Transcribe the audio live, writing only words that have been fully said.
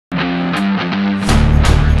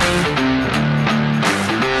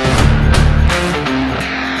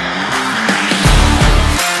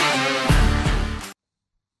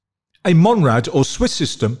A Monrad or Swiss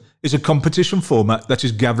system is a competition format that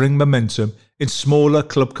is gathering momentum in smaller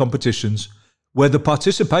club competitions where the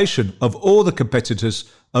participation of all the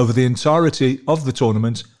competitors over the entirety of the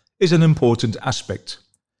tournament is an important aspect.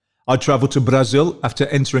 I travelled to Brazil after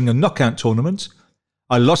entering a knockout tournament.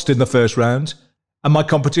 I lost in the first round and my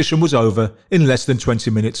competition was over in less than 20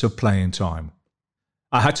 minutes of playing time.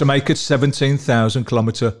 I had to make a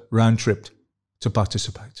 17,000-kilometre round trip to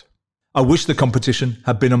participate. I wish the competition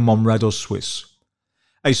had been a Monrad or Swiss.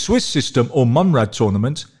 A Swiss system or Monrad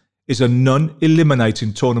tournament is a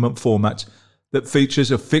non-eliminating tournament format that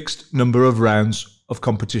features a fixed number of rounds of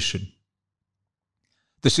competition.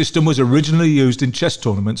 The system was originally used in chess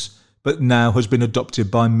tournaments, but now has been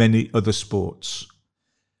adopted by many other sports.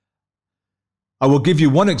 I will give you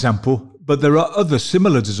one example, but there are other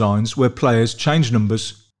similar designs where players change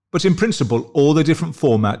numbers, but in principle all the different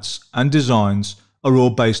formats and designs are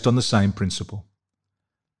all based on the same principle.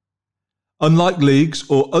 Unlike leagues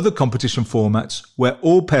or other competition formats where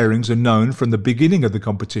all pairings are known from the beginning of the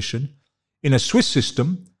competition, in a Swiss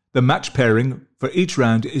system, the match pairing for each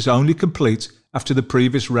round is only complete after the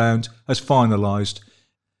previous round has finalised,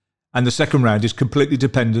 and the second round is completely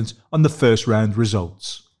dependent on the first round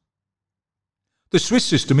results. The Swiss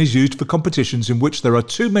system is used for competitions in which there are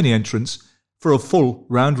too many entrants for a full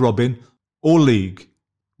round robin or league,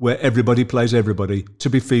 where everybody plays everybody, to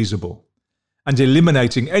be feasible, and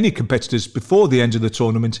eliminating any competitors before the end of the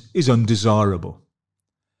tournament is undesirable.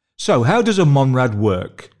 So how does a Monrad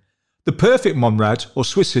work? The perfect Monrad or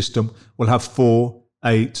Swiss system will have 4,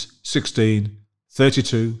 8, 16,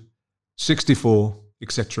 32, 64,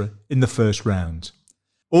 etc. in the first round.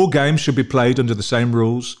 All games should be played under the same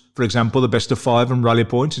rules, for example the best of 5 and rally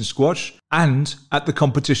point in squash, and at the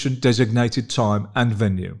competition designated time and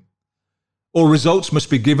venue. All results must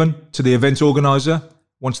be given to the event organiser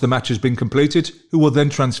once the match has been completed, who will then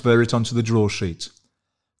transfer it onto the draw sheet.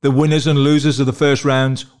 The winners and losers of the first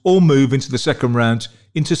round all move into the second round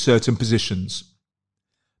into certain positions.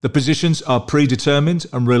 The positions are predetermined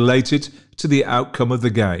and related to the outcome of the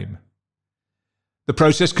game. The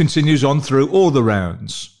process continues on through all the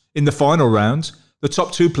rounds. In the final round, the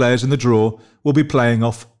top 2 players in the draw will be playing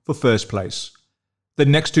off for first place, the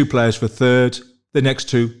next 2 players for third, the next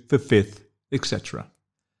 2 for fifth, etc.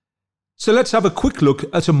 So let's have a quick look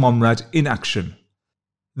at a Monrad in action.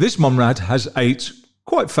 This Monrad has 8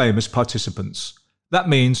 quite famous participants. That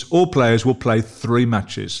means all players will play 3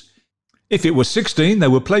 matches. If it were 16, they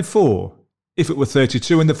would play 4. If it were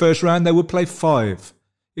 32 in the first round, they would play 5,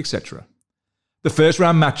 etc. The first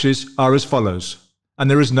round matches are as follows, and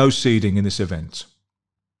there is no seeding in this event.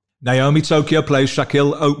 Naomi Tokyo plays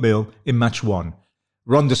Shaquille Oatmeal in match 1.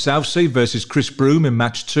 Rhonda Southsea versus Chris Broome in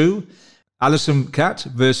match 2. Alison Cat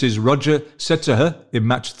versus Roger Setaher in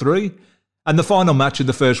match 3. And the final match in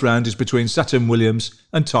the first round is between Saturn Williams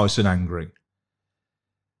and Tyson Angry.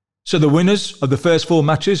 So the winners of the first 4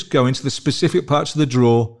 matches go into the specific parts of the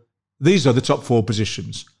draw. These are the top 4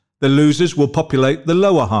 positions. The losers will populate the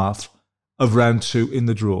lower half of round 2 in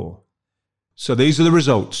the draw. So these are the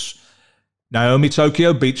results. Naomi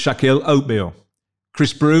Tokyo beat Shaquille Oatmeal.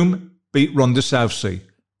 Chris Broome beat Rhonda Southsea.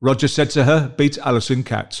 Roger Setaher beat Alison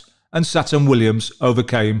Cat. And Saturn Williams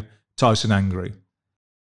overcame Tyson Angry.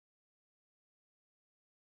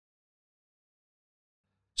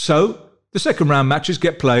 So, the second round matches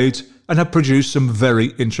get played and have produced some very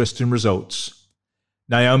interesting results.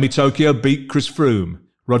 Naomi Tokyo beat Chris Broome.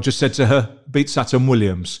 Roger Setaher beat Saturn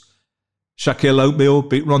Williams. Shaquille Oatmeal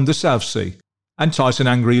beat Rhonda Southsea. And Tyson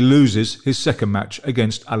Angry loses his second match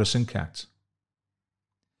against Alison Cat.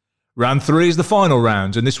 Round 3 is the final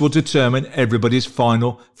round, and this will determine everybody's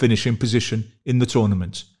final finishing position in the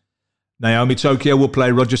tournament. Naomi Tokyo will play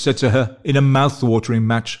Roger Setaher in a mouth-watering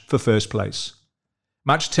match for first place.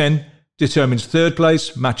 Match 10 determines third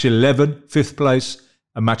place, match 11 fifth place,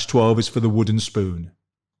 and match 12 is for the wooden spoon.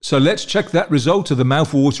 So let's check that result of the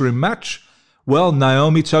mouth-watering match. Well,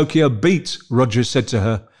 Naomi Tokyo beat Roger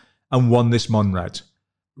Setaher and won this Monrad.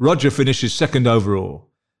 Roger finishes second overall.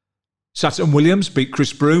 Saturn Williams beat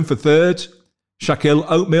Chris Broome for third. Shaquille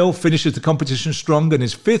Oatmeal finishes the competition strong and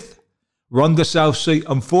is fifth. Rhonda Southsea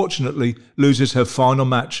unfortunately loses her final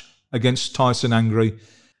match against Tyson Angry,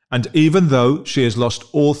 and even though she has lost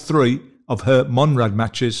all 3 of her Monrad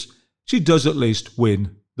matches, she does at least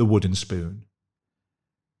win the wooden spoon.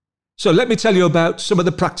 So let me tell you about some of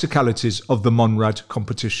the practicalities of the Monrad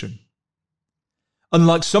competition.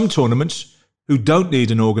 Unlike some tournaments who don't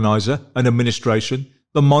need an organiser and administration,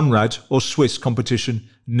 the Monrad or Swiss competition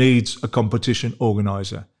needs a competition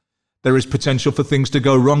organiser. There is potential for things to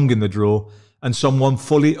go wrong in the draw, and someone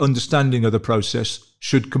fully understanding of the process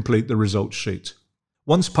should complete the results sheet.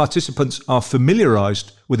 Once participants are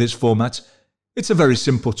familiarised with its format, it's a very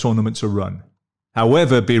simple tournament to run.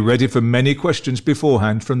 However, be ready for many questions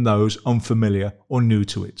beforehand from those unfamiliar or new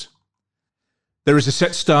to it. There is a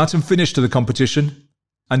set start and finish to the competition,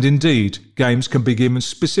 and indeed, games can be given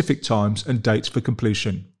specific times and dates for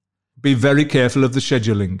completion. Be very careful of the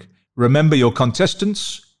scheduling. Remember, your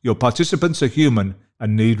participants are human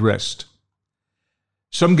and need rest.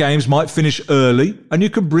 Some games might finish early, and you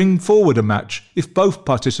can bring forward a match if both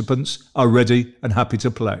participants are ready and happy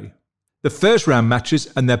to play. The first round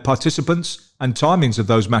matches and their participants and timings of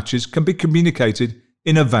those matches can be communicated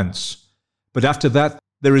in advance, but after that,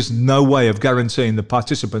 there is no way of guaranteeing the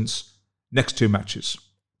participants' next two matches.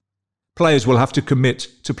 Players will have to commit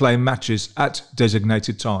to playing matches at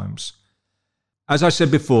designated times. As I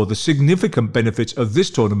said before, the significant benefit of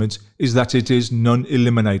this tournament is that it is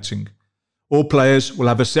non-eliminating. All players will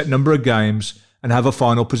have a set number of games and have a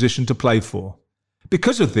final position to play for.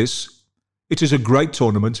 Because of this, it is a great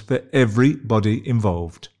tournament for everybody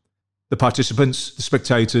involved. The participants, the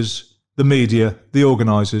spectators, the media, the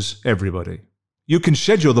organisers, everybody. You can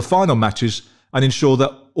schedule the final matches and ensure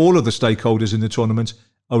that all of the stakeholders in the tournament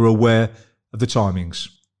are aware of the timings,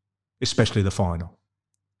 especially the final.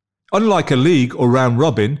 Unlike a league or round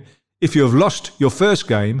robin, if you have lost your first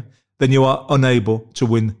game, then you are unable to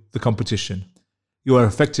win the competition. You are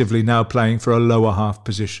effectively now playing for a lower half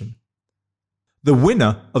position. The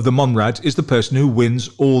winner of the Monrad is the person who wins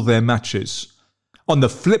all their matches. On the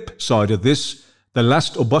flip side of this, the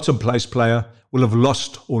last or bottom place player will have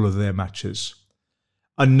lost all of their matches.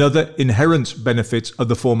 Another inherent benefit of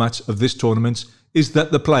the format of this tournament is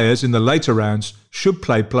that the players in the later rounds should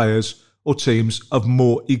play players or teams of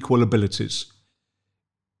more equal abilities.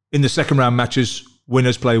 In the second round matches,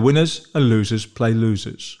 winners play winners and losers play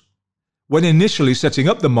losers. When initially setting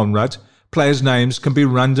up the Monrad, players' names can be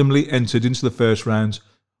randomly entered into the first round,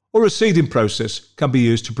 or a seeding process can be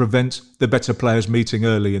used to prevent the better players meeting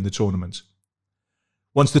early in the tournament.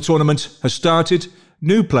 Once the tournament has started,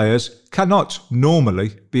 new players cannot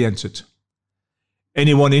normally be entered.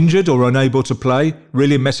 Anyone injured or unable to play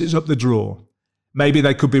really messes up the draw. Maybe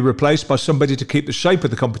they could be replaced by somebody to keep the shape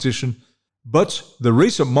of the competition, but the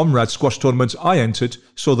recent Monrad squash tournament I entered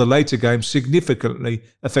saw the later games significantly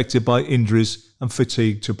affected by injuries and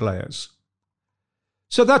fatigue to players.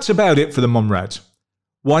 So that's about it for the Monrad.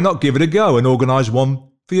 Why not give it a go and organise one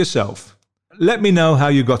for yourself? Let me know how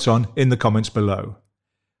you got on in the comments below.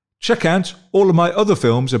 Check out all of my other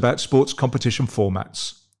films about sports competition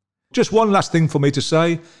formats. Just one last thing for me to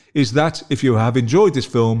say is that if you have enjoyed this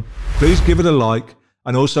film, please give it a like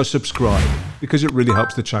and also subscribe because it really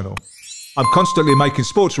helps the channel. I'm constantly making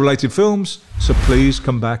sports-related films, so please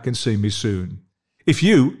come back and see me soon. If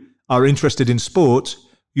you are interested in sport,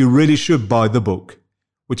 you really should buy the book,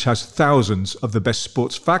 which has thousands of the best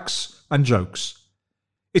sports facts and jokes.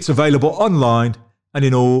 It's available online and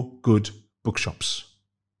in all good bookshops.